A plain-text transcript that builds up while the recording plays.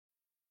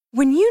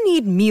When you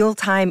need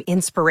mealtime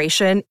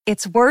inspiration,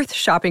 it's worth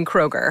shopping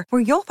Kroger,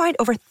 where you'll find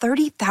over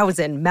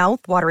 30,000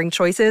 mouth-watering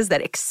choices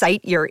that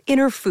excite your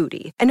inner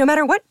foodie. And no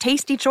matter what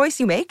tasty choice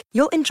you make,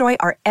 you'll enjoy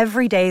our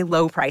everyday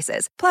low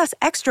prices, plus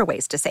extra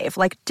ways to save,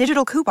 like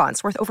digital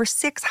coupons worth over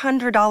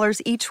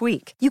 $600 each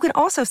week. You can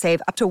also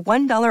save up to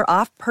 $1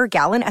 off per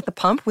gallon at the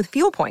pump with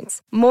fuel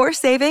points. More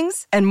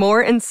savings and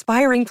more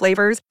inspiring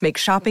flavors make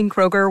shopping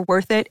Kroger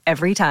worth it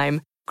every time.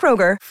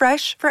 Kroger,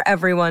 fresh for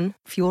everyone.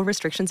 Fuel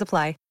restrictions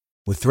apply.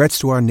 With threats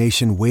to our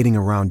nation waiting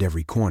around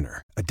every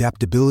corner,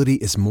 adaptability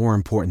is more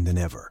important than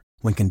ever.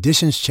 When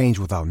conditions change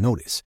without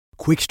notice,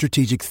 quick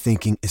strategic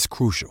thinking is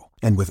crucial.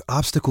 And with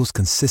obstacles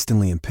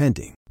consistently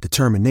impending,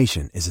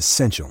 determination is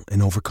essential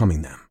in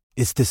overcoming them.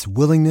 It's this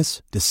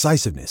willingness,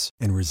 decisiveness,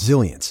 and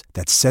resilience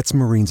that sets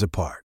Marines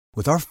apart.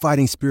 With our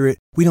fighting spirit,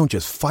 we don't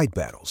just fight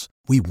battles,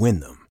 we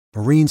win them.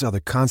 Marines are the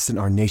constant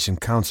our nation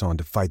counts on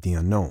to fight the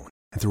unknown.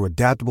 And through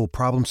adaptable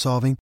problem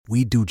solving,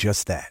 we do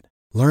just that.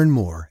 Learn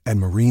more at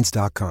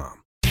marines.com.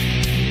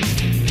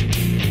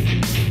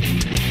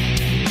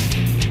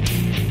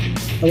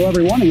 Hello,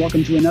 everyone, and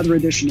welcome to another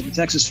edition of the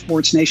Texas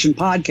Sports Nation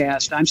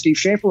podcast. I'm Steve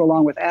Schaefer,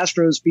 along with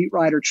Astros beat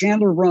writer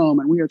Chandler Rome,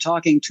 and we are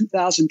talking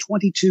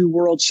 2022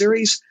 World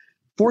Series,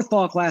 fourth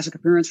Fall Classic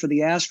appearance for the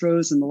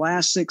Astros in the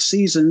last 6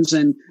 seasons.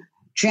 And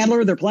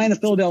Chandler, they're playing the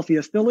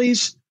Philadelphia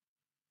Phillies.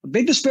 A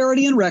big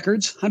disparity in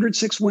records,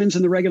 106 wins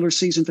in the regular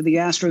season for the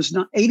Astros,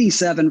 not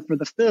 87 for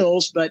the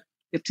Phils, but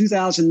if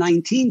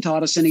 2019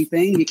 taught us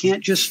anything, you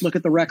can't just look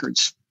at the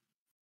records.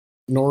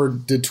 Nor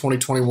did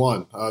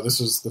 2021.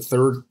 This is the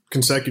third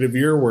consecutive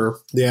year where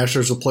the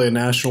Astros will play a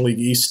National League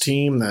East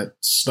team that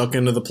stuck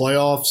into the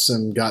playoffs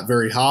and got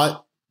very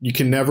hot. You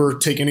can never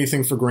take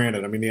anything for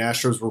granted. I mean, the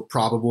Astros were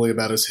probably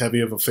about as heavy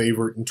of a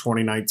favorite in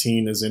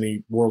 2019 as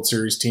any World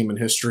Series team in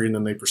history, and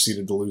then they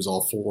proceeded to lose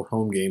all 4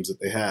 home games that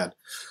they had.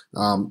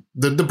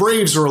 The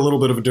Braves are a little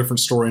bit of a different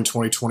story in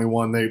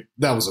 2021.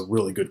 That was a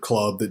really good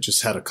club that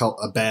just had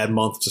a bad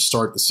month to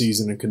start the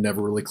season and could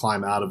never really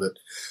climb out of it.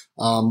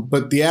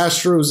 But the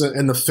Astros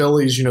and the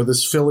Phillies,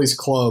 this Phillies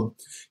club,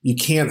 you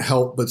can't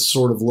help but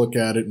sort of look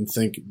at it and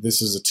think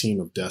this is a team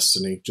of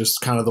destiny. Just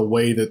kind of the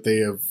way that they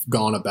have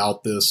gone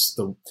about this,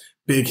 the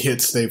big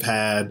hits they've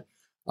had,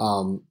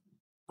 the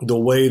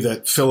way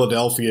that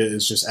Philadelphia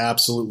is just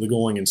absolutely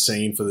going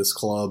insane for this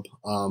club.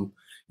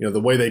 The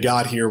way they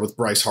got here with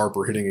Bryce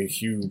Harper hitting a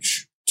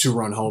huge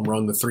 2-run home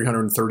run, the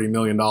 $330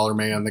 million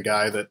man, the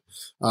guy that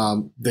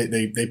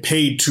they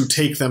paid to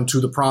take them to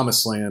the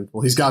promised land.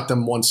 Well, he's got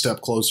them one step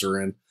closer.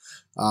 And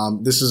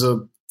this is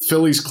a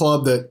Phillies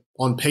club that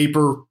on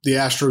paper, the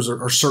Astros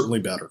are certainly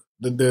better.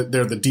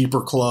 They're the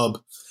deeper club.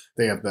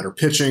 They have better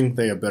pitching.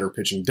 They have better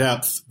pitching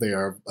depth. They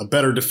are a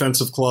better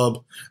defensive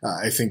club.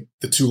 I think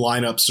the two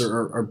lineups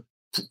are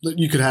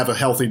you could have a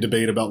healthy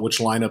debate about which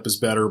lineup is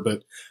better,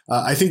 but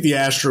I think the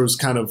Astros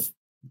kind of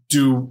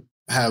do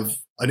have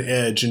an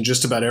edge in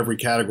just about every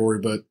category,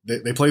 but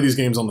they play these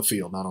games on the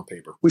field, not on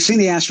paper. We've seen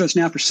the Astros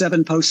now for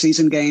 7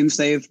 postseason games.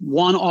 They've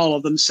won all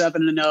of them,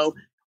 7-0.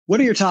 What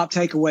are your top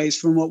takeaways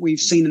from what we've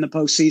seen in the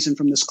postseason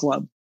from this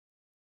club?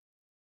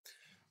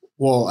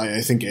 Well, I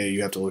think,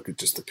 you have to look at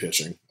just the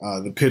pitching.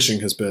 The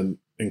pitching has been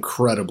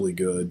incredibly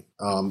good.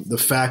 The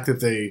fact that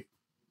they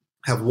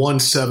have won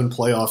 7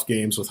 playoff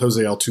games with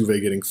Jose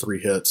Altuve getting 3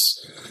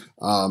 hits,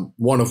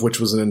 one of which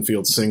was an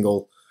infield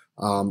single,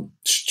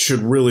 should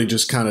really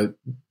just kind of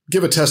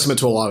give a testament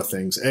to a lot of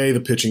things.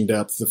 The pitching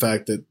depth, the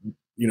fact that,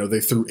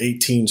 they threw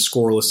 18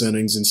 scoreless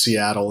innings in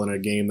Seattle in a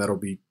game that'll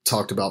be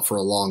talked about for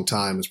a long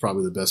time is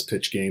probably the best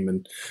pitch game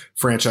in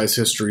franchise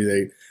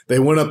history. They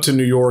went up to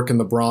New York and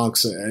the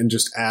Bronx and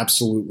just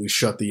absolutely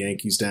shut the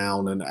Yankees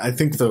down. And I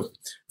think the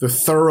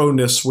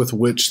thoroughness with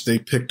which they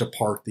picked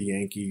apart the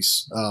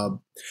Yankees, I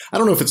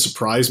don't know if it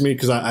surprised me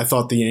because I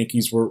thought the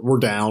Yankees were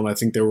down. I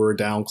think they were a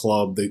down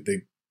club.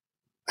 They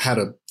had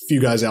a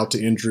few guys out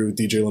to injury with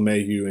DJ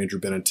LeMahieu, Andrew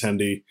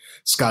Benintendi,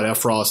 Scott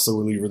Efros, the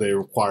reliever they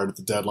acquired at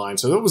the deadline.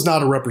 So it was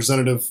not a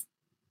representative,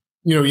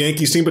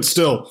 Yankees team, but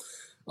still,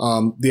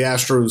 the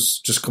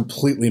Astros just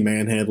completely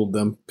manhandled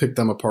them, picked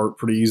them apart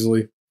pretty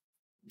easily.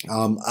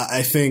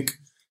 I think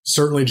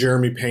certainly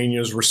Jeremy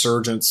Pena's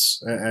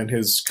resurgence and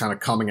his kind of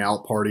coming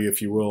out party, if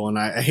you will. And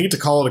I hate to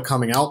call it a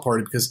coming out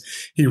party because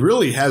he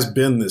really has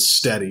been this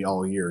steady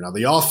all year. Now,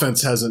 the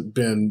offense hasn't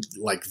been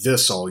like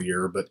this all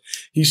year, but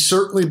he's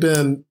certainly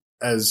been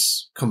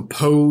as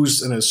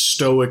composed and as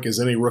stoic as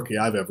any rookie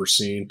I've ever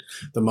seen.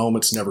 The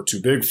moment's never too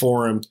big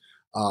for him.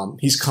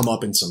 He's come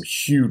up in some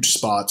huge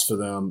spots for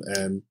them.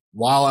 And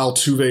while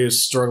Altuve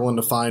is struggling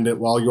to find it,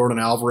 while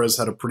Yordan Alvarez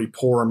had a pretty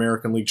poor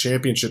American League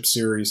Championship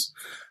Series,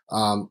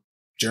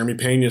 Jeremy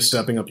Pena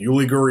stepping up,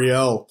 Yuli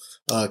Gurriel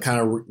kind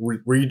of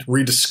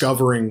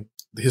rediscovering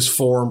his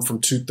form from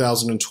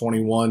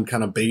 2021,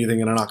 kind of bathing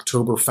in an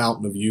October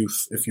fountain of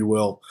youth, if you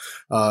will.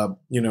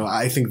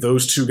 I think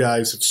those two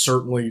guys have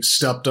certainly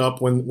stepped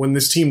up when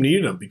this team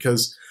needed them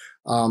because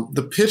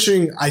the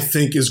pitching, I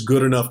think, is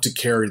good enough to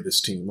carry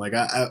this team. Like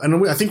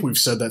I think we've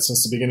said that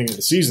since the beginning of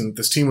the season, that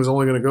this team was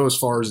only going to go as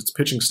far as its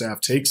pitching staff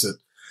takes it.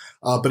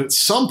 But at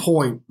some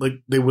point,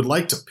 like, they would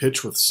like to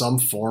pitch with some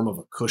form of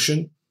a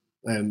cushion,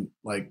 and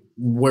like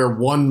where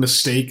one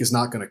mistake is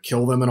not going to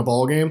kill them in a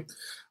ball game.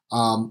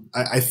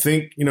 I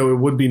think, it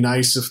would be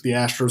nice if the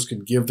Astros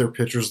could give their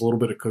pitchers a little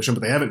bit of cushion,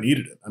 but they haven't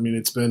needed it. I mean,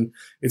 it's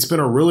been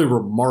a really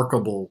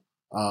remarkable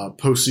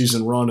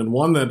postseason run, and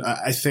one that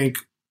I think,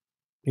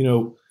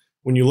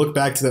 when you look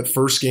back to that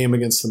first game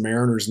against the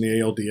Mariners in the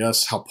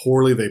ALDS, how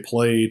poorly they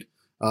played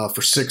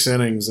for 6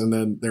 innings, and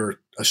then they're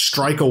a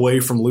strike away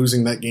from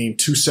losing that game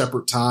 2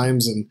 separate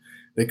times, and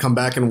they come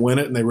back and win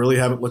it, and they really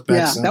haven't looked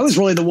back since. That was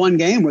really the one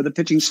game where the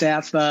pitching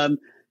staff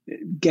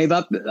gave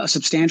up a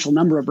substantial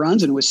number of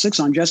runs, and it was 6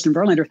 on Justin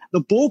Verlander.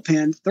 The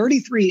bullpen,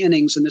 33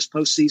 innings in this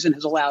postseason,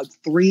 has allowed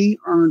 3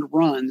 earned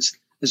runs,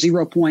 a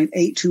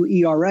 0.82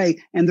 ERA,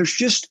 and there's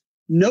just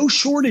no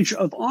shortage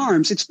of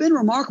arms. It's been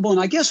remarkable, and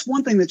I guess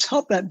one thing that's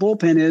helped that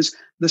bullpen is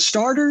the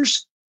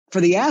starters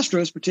for the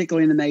Astros,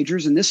 particularly in the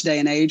majors in this day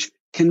and age,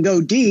 can go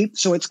deep,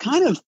 so it's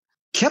kind of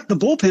kept the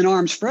bullpen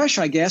arms fresh,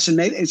 I guess. And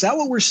maybe, is that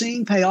what we're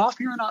seeing pay off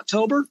here in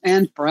October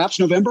and perhaps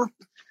November?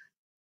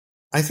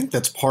 I think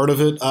that's part of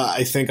it.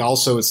 I think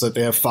also it's that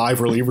they have 5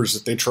 relievers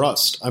that they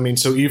trust. I mean,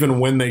 so even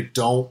when they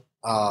don't,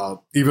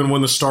 even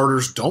when the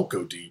starters don't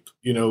go deep,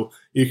 you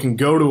can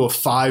go to a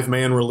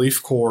 5-man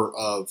relief corps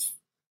of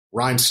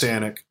Ryan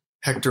Stanek,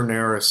 Hector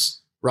Neris,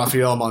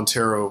 Rafael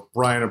Montero,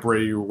 Brian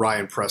Abreu,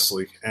 Ryan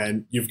Presley,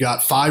 and you've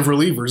got 5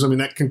 relievers. I mean,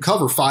 that can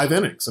cover 5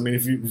 innings. I mean,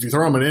 if you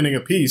throw them an inning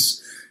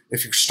apiece,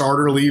 if your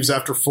starter leaves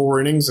after 4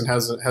 innings and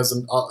has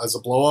a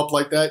blow up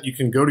like that, you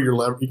can go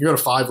to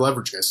 5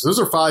 leverage guys. So those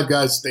are 5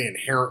 guys that they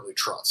inherently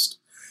trust,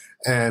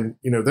 and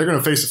they're going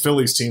to face a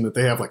Phillies team that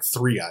they have like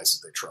 3 guys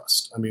that they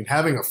trust. I mean,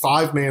 having a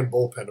 5-man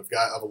bullpen of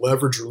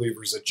leverage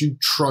relievers that you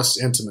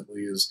trust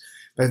intimately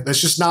that's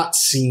just not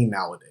seen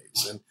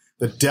nowadays, and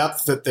the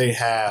depth that they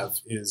have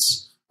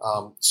is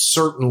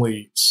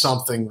certainly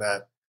something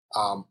that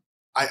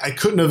I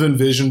couldn't have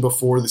envisioned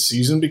before the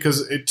season,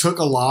 because it took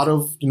a lot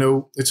of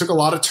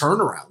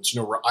turnarounds.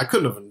 I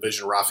couldn't have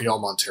envisioned Rafael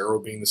Montero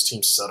being this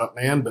team's setup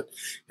man, but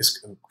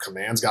his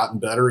command's gotten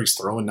better. He's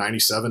throwing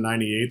 97,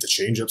 98. The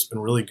changeup's been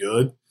really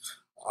good.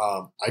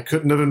 I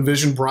couldn't have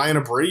envisioned Brian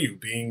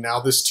Abreu being now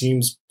this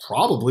team's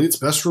probably its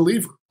best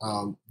reliever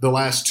the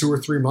last 2 or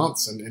 3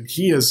 months. And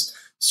he has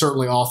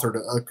certainly authored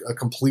a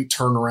complete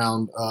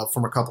turnaround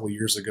from a couple of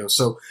years ago.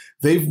 So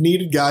they've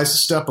needed guys to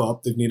step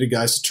up. They've needed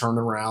guys to turn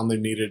around. They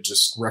needed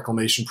just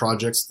reclamation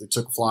projects that they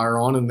took a flyer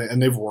on,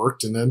 and they've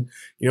worked. And then,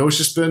 it's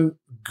just been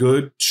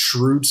good,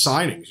 shrewd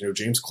signings.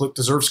 James Click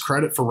deserves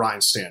credit for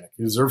Ryan Stanek.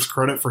 He deserves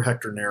credit for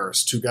Hector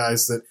Neris, 2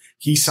 guys that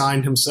he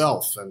signed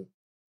himself. And,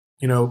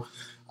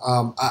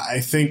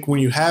 I think when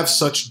you have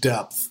such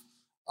depth,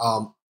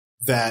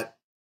 that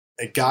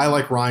a guy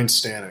like Ryan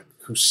Stanek,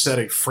 who set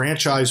a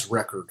franchise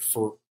record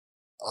for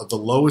the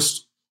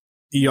lowest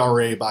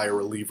ERA by a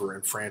reliever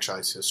in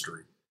franchise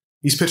history,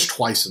 he's pitched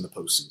twice in the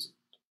postseason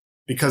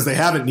because they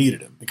haven't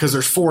needed him, because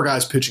there's 4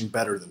 guys pitching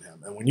better than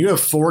him. And when you have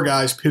 4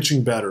 guys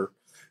pitching better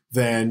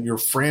than your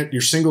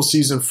single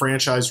season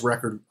franchise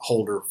record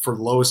holder for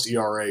the lowest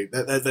ERA,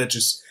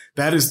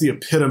 that is the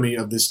epitome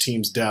of this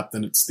team's depth,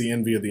 and it's the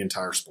envy of the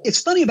entire sport.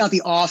 It's funny about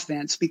the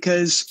offense,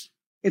 because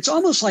it's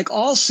almost like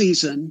all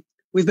season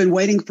we've been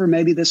waiting for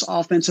maybe this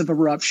offensive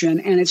eruption,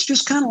 and it's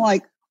just kind of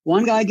like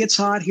one guy gets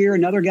hot here,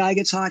 another guy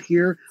gets hot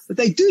here, but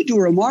they do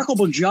a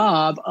remarkable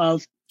job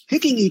of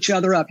picking each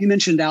other up. You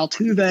mentioned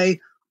Altuve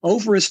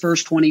over his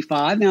first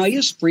 25. Now, he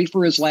is 3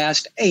 for his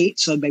last 8,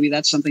 so maybe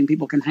that's something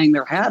people can hang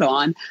their hat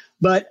on.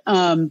 But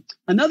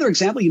another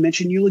example, you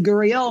mentioned Yuli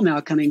Gurriel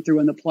now coming through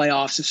in the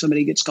playoffs if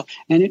somebody gets called.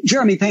 And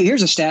Jeremy Pena,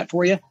 here's a stat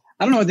for you.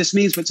 I don't know what this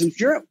means, but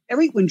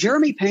when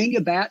Jeremy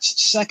Pena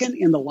bats second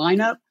in the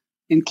lineup,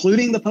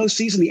 including the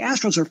postseason, the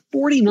Astros are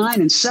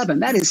 49-7.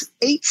 That is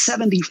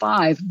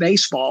 .875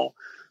 baseball.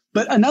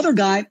 But another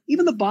guy,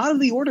 even the bottom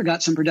of the order,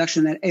 got some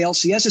production in that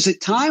ALCS. Is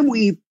it time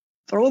we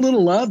throw a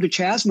little love to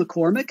Chas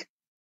McCormick?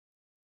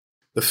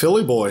 The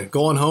Philly boy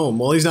going home.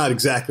 Well, he's not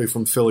exactly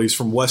from Philly. He's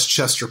from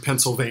Westchester,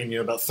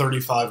 Pennsylvania, about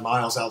 35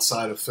 miles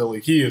outside of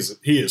Philly. He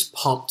is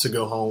pumped to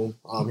go home.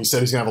 He said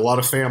he's going to have a lot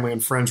of family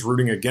and friends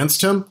rooting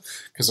against him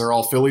because they're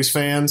all Phillies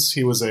fans.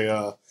 He was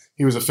a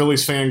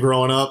Phillies fan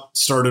growing up,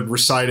 started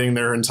reciting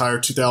their entire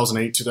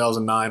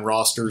 2008-2009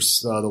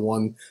 rosters, the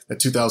one that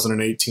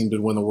 2018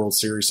 did win the World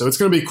Series. So it's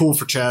going to be cool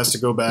for Chas to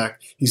go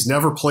back. He's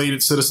never played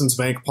at Citizens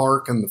Bank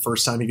Park, and the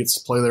first time he gets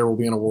to play there will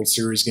be in a World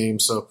Series game.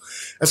 So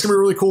that's going to be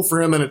really cool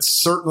for him, and it's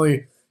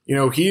certainly,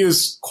 he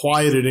has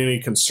quieted any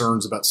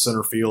concerns about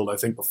center field. I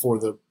think before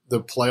the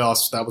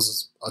playoffs, that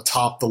was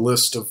atop the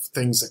list of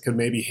things that could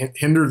maybe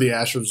hinder the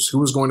Astros, who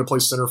was going to play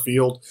center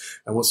field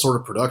and what sort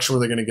of production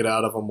were they going to get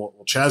out of them. Well,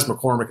 Chas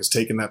McCormick has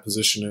taken that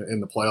position in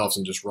the playoffs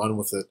and just run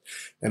with it.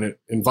 And it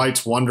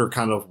invites wonder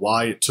kind of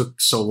why it took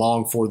so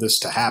long for this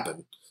to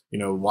happen.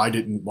 Why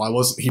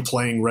wasn't he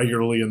playing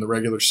regularly in the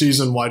regular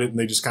season? Why didn't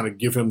they just kind of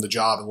give him the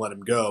job and let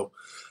him go?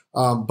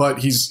 But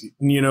he's,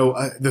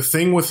 the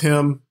thing with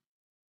him,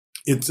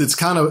 it's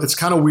kind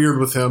of weird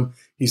with him.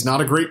 He's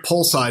not a great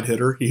pull side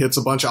hitter. He hits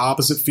a bunch of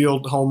opposite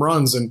field home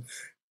runs, and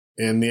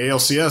in the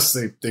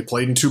ALCS, they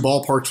played in two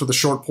ballparks with a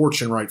short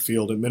porch in right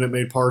field, at Minute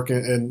Maid Park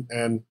and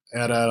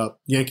at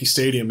Yankee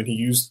Stadium, and he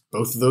used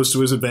both of those to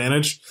his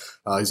advantage.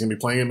 He's going to be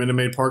playing at Minute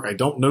Maid Park. I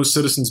don't know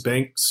Citizens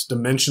Bank's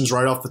dimensions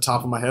right off the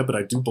top of my head, but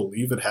I do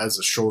believe it has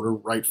a shorter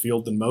right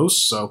field than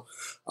most, so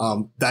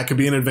that could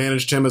be an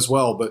advantage to him as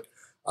well. But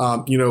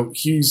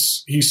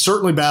he's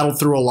certainly battled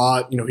through a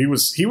lot.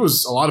 He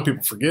was a lot of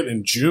people forget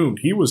in June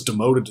he was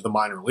demoted to the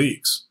minor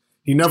leagues.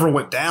 He never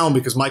went down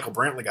because Michael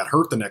Brantley got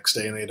hurt the next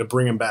day and they had to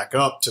bring him back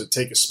up to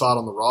take his spot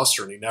on the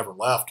roster, and he never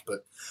left.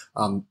 But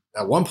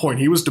at one point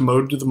he was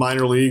demoted to the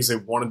minor leagues. They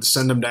wanted to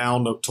send him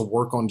down to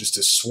work on just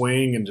his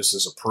swing and just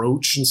his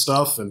approach and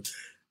stuff. And,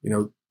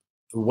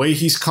 the way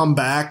he's come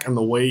back and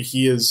the way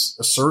he has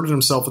asserted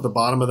himself at the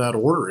bottom of that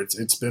order,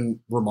 it's been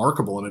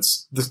remarkable. And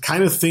it's the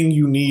kind of thing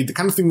you need, the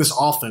kind of thing this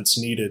offense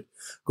needed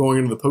going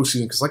into the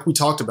postseason. Because like we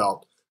talked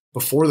about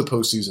before the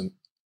postseason,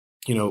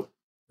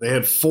 they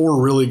had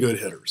four really good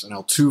hitters, and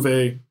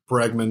Altuve,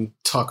 Bregman,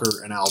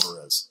 Tucker, and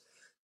Alvarez.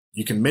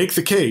 You can make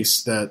the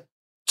case that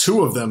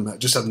two of them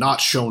just have not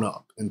shown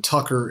up, and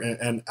Tucker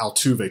and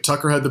Altuve.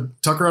 Tucker had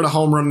a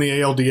home run in the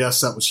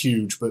ALDS that was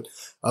huge, but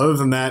other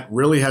than that,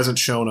 really hasn't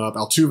shown up.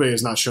 Altuve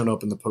has not shown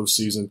up in the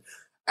postseason.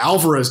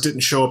 Alvarez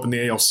didn't show up in the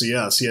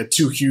ALCS. He had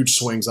two huge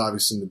swings,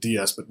 obviously, in the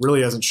DS, but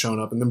really hasn't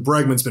shown up. And then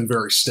Bregman's been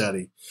very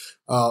steady.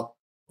 But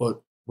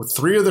with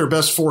three of their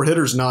best four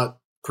hitters not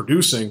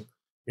producing,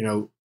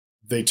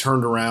 they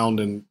turned around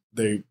and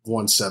they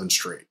won 7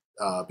 straight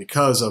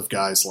because of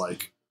guys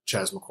like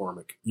Chas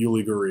McCormick,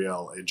 Yuli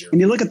Gurriel, and Jeremy.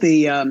 And you look at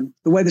the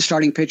way the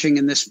starting pitching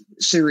in this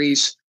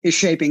series is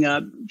shaping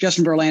up.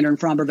 Justin Verlander and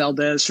Framber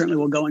Valdez certainly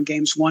will go in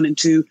games 1 and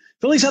 2.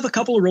 Phillies have a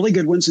couple of really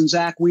good ones in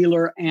Zach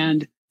Wheeler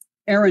and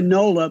Aaron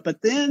Nola,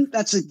 but then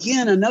that's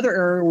again another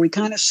area where we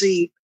kind of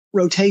see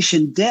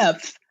rotation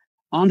depth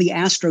on the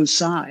Astros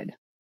side.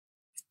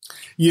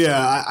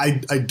 Yeah,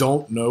 I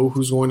don't know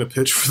who's going to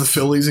pitch for the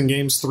Phillies in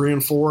games 3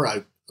 and 4.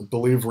 I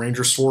believe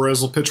Ranger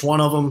Suarez will pitch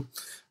one of them.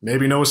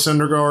 Maybe Noah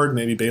Syndergaard,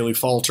 maybe Bailey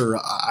Falter.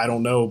 I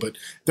don't know, but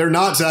they're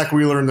not Zach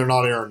Wheeler and they're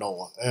not Aaron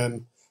Nola.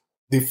 And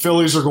the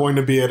Phillies are going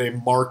to be at a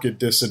marked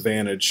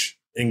disadvantage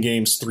in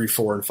games 3,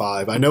 4, and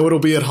 5. I know it'll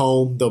be at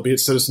home. They'll be at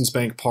Citizens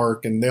Bank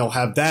Park, and they'll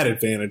have that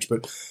advantage.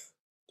 But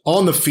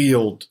on the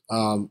field,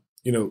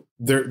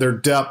 their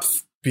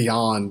depth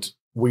beyond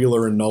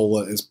Wheeler and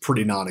Nola is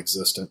pretty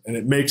non-existent, and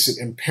it makes it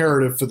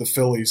imperative for the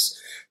Phillies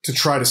to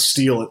try to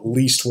steal at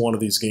least one of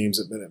these games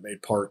at Minute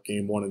Maid Park,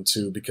 game 1 and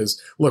 2,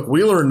 because, look,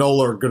 Wheeler and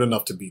Nola are good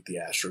enough to beat the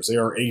Astros. They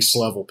are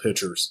ace-level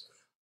pitchers.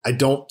 I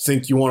don't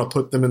think you want to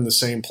put them in the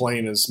same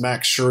plane as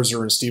Max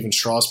Scherzer and Steven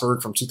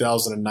Strasburg from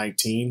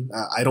 2019.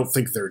 I don't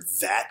think they're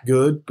that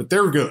good, but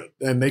they're good,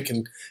 and they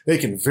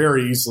can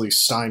very easily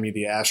stymie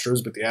the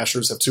Astros, but the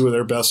Astros have two of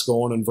their best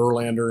going in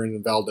Verlander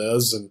and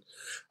Valdez, and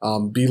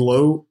be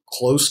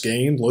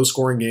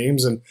low-scoring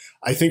games. And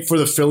I think for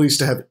the Phillies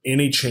to have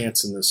any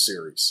chance in this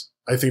series,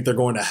 I think they're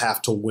going to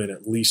have to win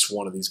at least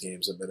one of these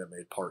games at Minute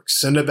Maid Park.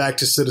 Send it back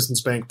to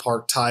Citizens Bank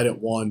Park, tied at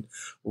 1,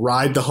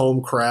 ride the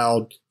home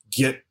crowd,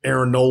 get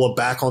Aaron Nola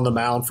back on the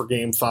mound for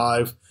game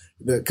 5.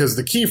 Because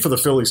the key for the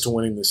Phillies to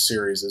winning this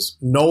series is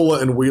Nola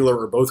and Wheeler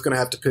are both going to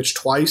have to pitch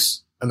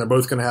twice, and they're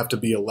both going to have to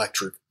be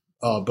electric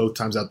both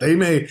times out.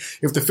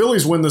 If the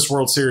Phillies win this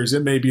World Series,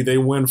 it may be they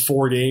win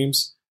 4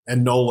 games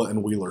and Nola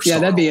and Wheeler start. Yeah,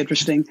 that'd be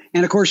interesting.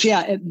 And, of course,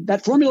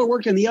 that formula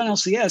worked in the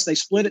NLCS. They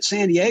split at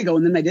San Diego,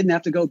 and then they didn't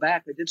have to go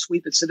back. They did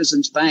sweep at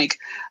Citizens Bank.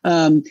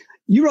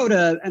 You wrote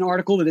an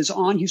article that is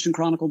on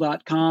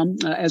HoustonChronicle.com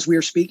as we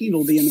are speaking.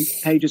 It'll be in the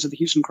pages of the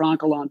Houston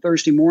Chronicle on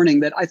Thursday morning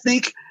that I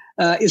think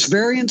is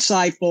very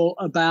insightful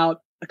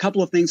about a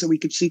couple of things that we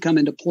could see come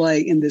into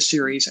play in this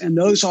series. And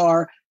those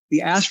are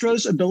the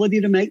Astros' ability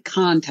to make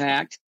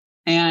contact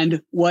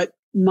and what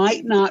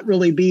might not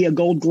really be a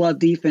gold glove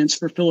defense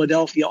for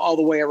Philadelphia all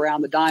the way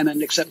around the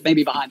diamond, except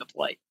maybe behind the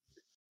plate.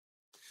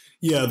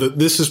 Yeah,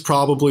 this is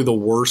probably the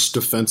worst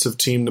defensive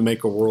team to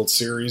make a World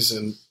Series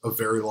in a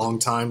very long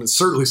time, and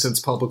certainly since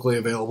publicly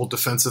available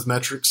defensive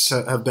metrics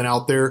have been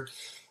out there.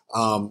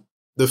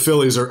 The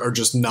Phillies are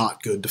just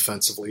not good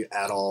defensively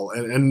at all,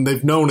 and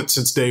they've known it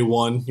since day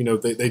one.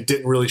 They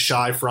didn't really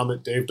shy from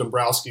it. Dave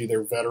Dombrowski,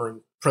 their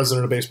veteran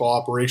president of baseball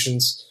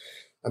operations,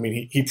 I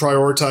mean, he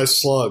prioritized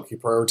slug. He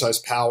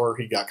prioritized power.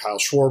 He got Kyle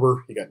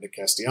Schwarber. He got Nick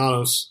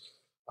Castellanos.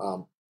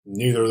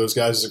 Neither of those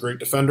guys is a great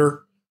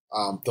defender.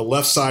 The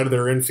left side of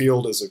their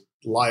infield is a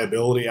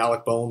liability.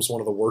 Alec Boehm's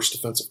one of the worst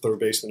defensive third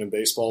basemen in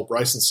baseball.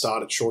 Bryson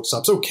Stott at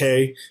shortstop's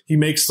okay. He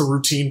makes the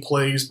routine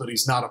plays, but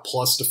he's not a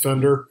plus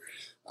defender.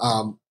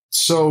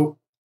 So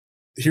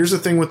here's the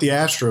thing with the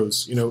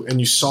Astros, and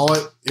you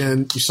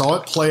saw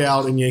it play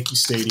out in Yankee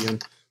Stadium,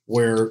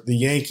 where the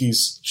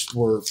Yankees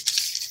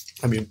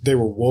they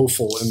were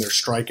woeful in their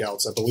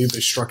strikeouts. I believe they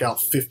struck out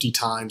 50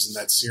 times in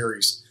that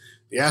series.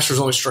 The Astros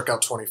only struck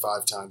out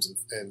 25 times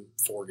in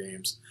 4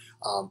 games.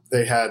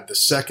 They had the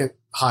second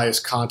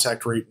highest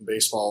contact rate in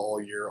baseball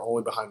all year,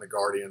 only behind the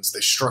Guardians.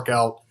 They struck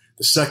out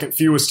the second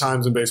fewest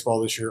times in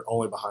baseball this year,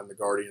 only behind the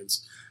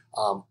Guardians.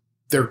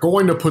 They're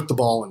going to put the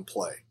ball in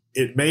play.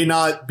 It may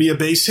not be a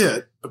base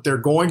hit, but they're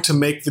going to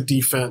make the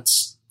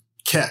defense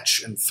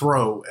catch and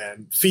throw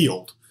and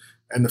field.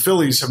 And the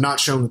Phillies have not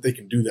shown that they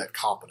can do that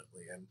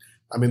competently. And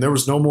I mean, there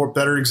was no more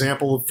better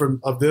example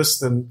of this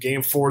than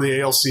Game 4 of the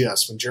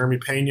ALCS when Jeremy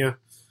Pena,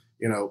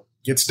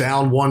 gets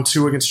down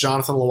 1-2 against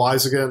Jonathan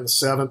Loaizaga in the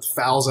 7th,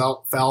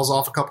 fouls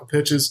off a couple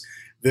pitches,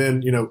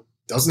 then,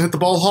 doesn't hit the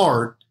ball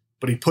hard,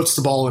 but he puts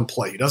the ball in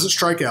play. He doesn't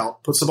strike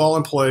out, puts the ball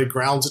in play,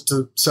 grounds it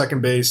to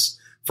second base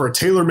for a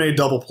tailor-made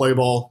double play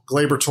ball.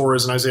 Gleyber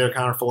Torres and Isaiah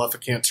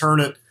Kiner-Falefa can't turn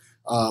it.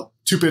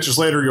 2 pitches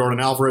later, Jordan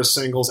Alvarez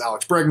singles,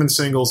 Alex Bregman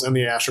singles, and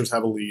the Astros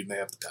have a lead and they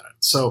have the pennant.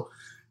 So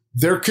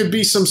there could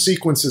be some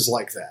sequences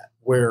like that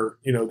where,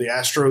 the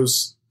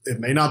Astros, it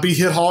may not be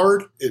hit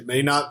hard, it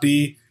may not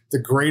be the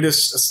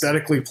greatest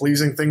aesthetically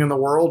pleasing thing in the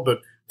world, but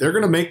they're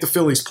going to make the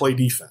Phillies play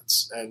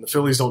defense, and the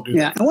Phillies don't do that.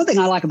 Yeah, and one thing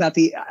I like about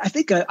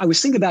I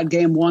was thinking about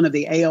Game 1 of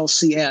the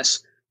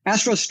ALCS.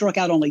 Astros struck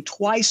out only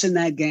twice in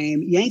that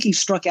game. Yankees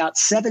struck out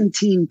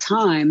 17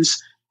 times,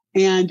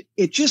 and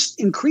it just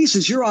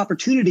increases your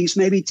opportunities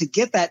maybe to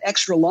get that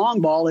extra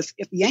long ball. If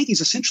the Yankees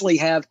essentially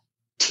have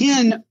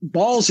 10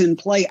 balls in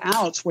play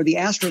outs where the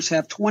Astros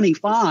have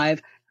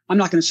 25, I'm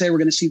not going to say we're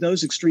going to see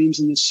those extremes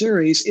in this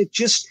series. It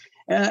just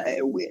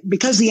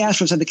because the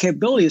Astros have the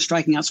capability of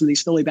striking out some of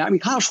these Philly bats. I mean,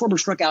 Kyle Schwarber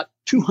struck out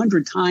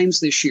 200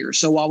 times this year.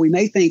 So while we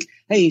may think,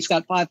 hey, he's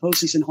got 5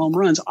 postseason home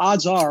runs,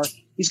 odds are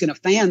he's going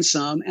to fan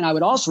some. And I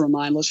would also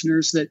remind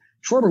listeners that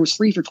Schwarber was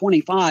 3 for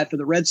 25 for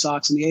the Red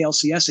Sox in the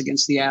ALCS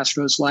against the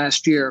Astros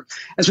last year.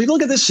 As we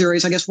look at this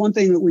series, I guess one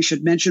thing that we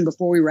should mention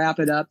before we wrap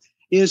it up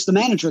is the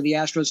manager of the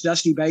Astros,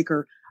 Dusty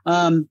Baker.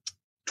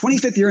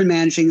 25th year in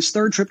managing, his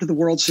 3rd trip to the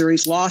World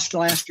Series, lost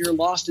last year,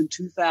 lost in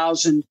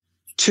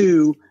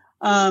 2002.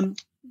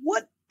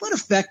 What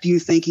effect do you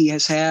think he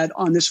has had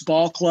on this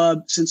ball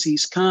club since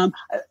he's come?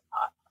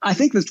 I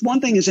think that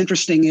one thing is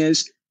interesting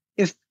is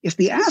if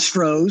the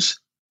Astros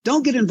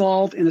don't get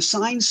involved in a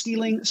sign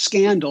stealing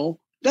scandal,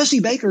 Dusty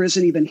Baker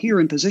isn't even here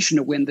in position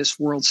to win this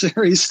World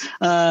Series.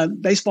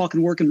 Baseball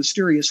can work in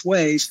mysterious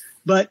ways.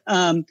 But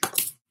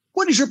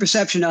what is your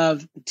perception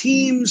of the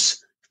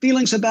team's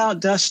feelings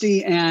about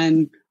Dusty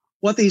and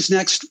what these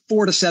next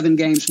 4 to 7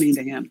 games mean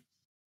to him?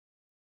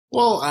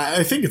 Well,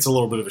 I think it's a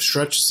little bit of a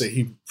stretch to say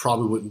he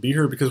probably wouldn't be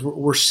here because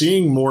we're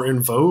seeing more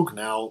in vogue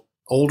now.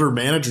 Older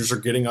managers are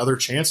getting other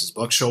chances.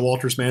 Buck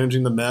Showalter's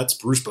managing the Mets.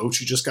 Bruce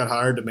Bochy just got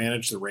hired to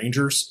manage the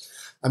Rangers.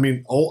 I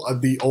mean,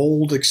 the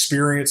old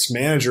experienced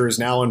manager is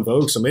now in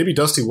vogue, so maybe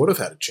Dusty would have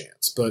had a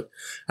chance. But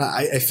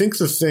I think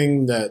the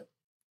thing that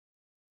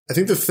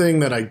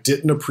I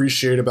didn't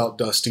appreciate about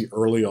Dusty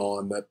early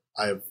on that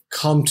I've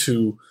come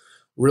to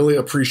really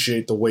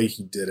appreciate the way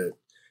he did it.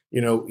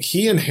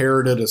 He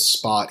inherited a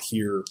spot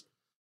here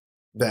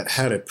that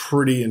had a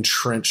pretty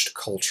entrenched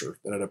culture,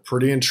 that had a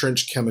pretty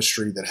entrenched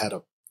chemistry, that had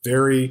a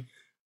very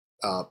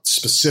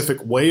specific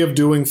way of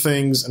doing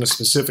things and a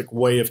specific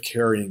way of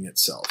carrying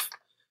itself.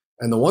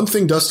 And the one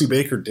thing Dusty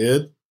Baker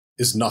did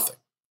is nothing.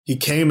 He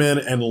came in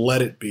and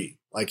let it be.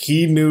 Like,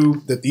 he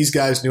knew that these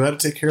guys knew how to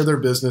take care of their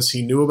business.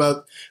 He knew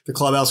about the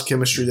clubhouse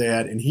chemistry they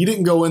had, and he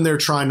didn't go in there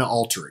trying to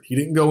alter it. He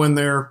didn't go in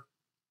there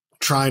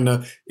trying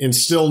to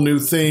instill new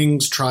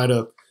things, try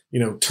to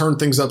turn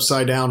things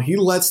upside down. He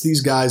lets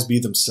these guys be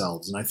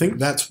themselves. And I think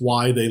that's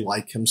why they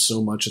like him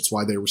so much. It's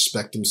why they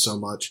respect him so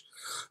much.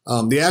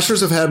 The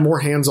Astros have had more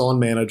hands-on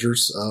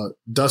managers.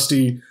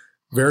 Dusty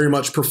very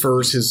much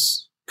prefers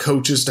his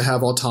coaches to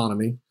have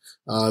autonomy.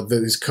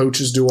 That his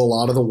coaches do a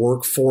lot of the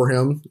work for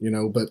him,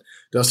 but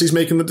Dusty's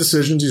making the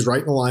decisions. He's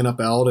writing the lineup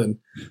out. And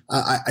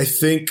I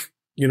think,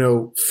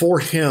 for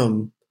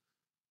him,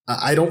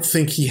 I don't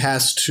think he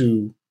has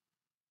to.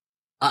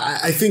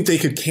 I think they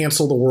could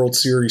cancel the World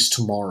Series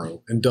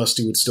tomorrow and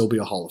Dusty would still be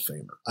a Hall of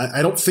Famer.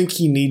 I don't think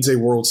he needs a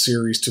World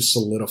Series to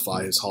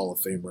solidify his Hall of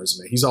Fame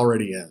resume. He's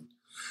already in.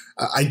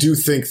 I do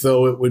think,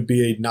 though, it would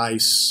be a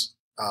nice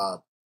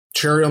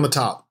cherry on the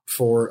top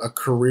for a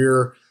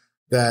career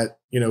that,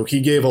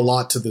 he gave a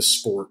lot to this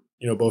sport,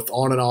 both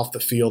on and off the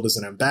field as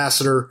an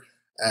ambassador,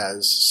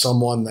 as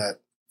someone that,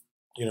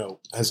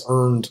 has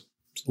earned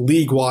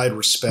league-wide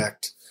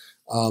respect.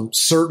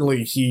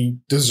 Certainly he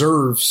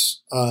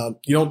deserves, the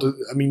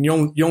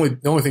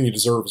only thing you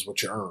deserve is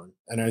what you earn.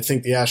 And I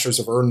think the Astros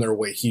have earned their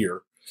way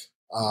here.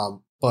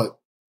 But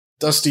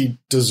Dusty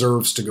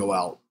deserves to go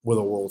out with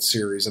a World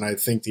Series. And I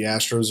think the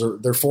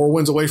Astros they're 4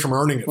 wins away from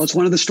earning it. Well, it's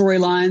one of the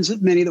storylines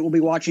of many that we'll be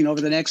watching over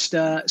the next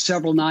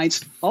several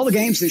nights. All the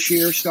games this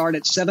year start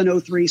at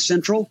 7:03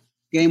 Central.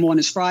 Game 1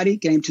 is Friday,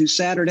 Game 2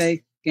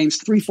 Saturday, Games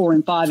 3, 4,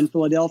 and 5 in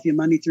Philadelphia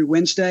Monday through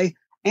Wednesday.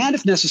 And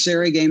if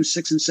necessary, Games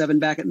 6 and 7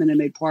 back at Minute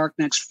Maid Park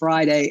next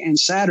Friday and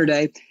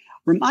Saturday.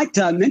 We might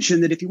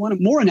mention that if you want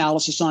more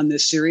analysis on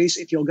this series,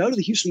 if you'll go to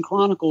the Houston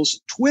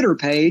Chronicles Twitter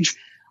page,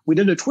 we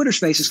did a Twitter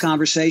Spaces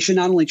conversation,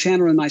 not only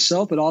Chandler and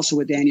myself, but also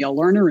with Danielle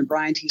Lerner and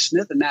Brian T.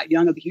 Smith and Matt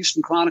Young of the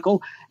Houston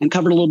Chronicle, and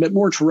covered a little bit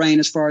more terrain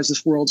as far as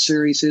this World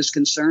Series is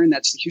concerned.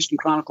 That's the Houston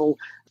Chronicle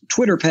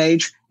Twitter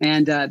page,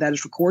 and that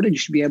is recorded. You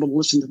should be able to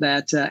listen to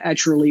that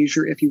at your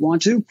leisure if you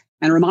want to.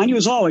 And I remind you,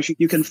 as always,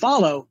 you can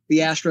follow the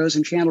Astros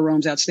and Chandler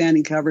Rome's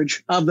outstanding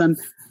coverage of them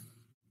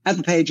at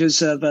the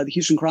pages of the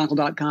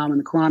HoustonChronicle.com and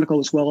the Chronicle,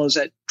 as well as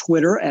at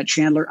Twitter at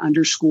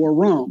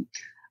Chandler_Rome.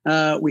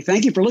 We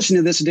thank you for listening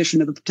to this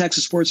edition of the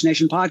Texas Sports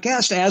Nation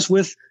podcast, as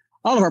with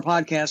all of our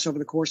podcasts over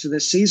the course of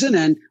this season.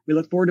 And we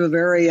look forward to a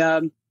very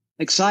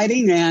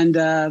exciting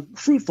and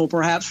fruitful,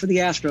 perhaps, for the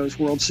Astros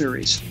World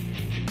Series.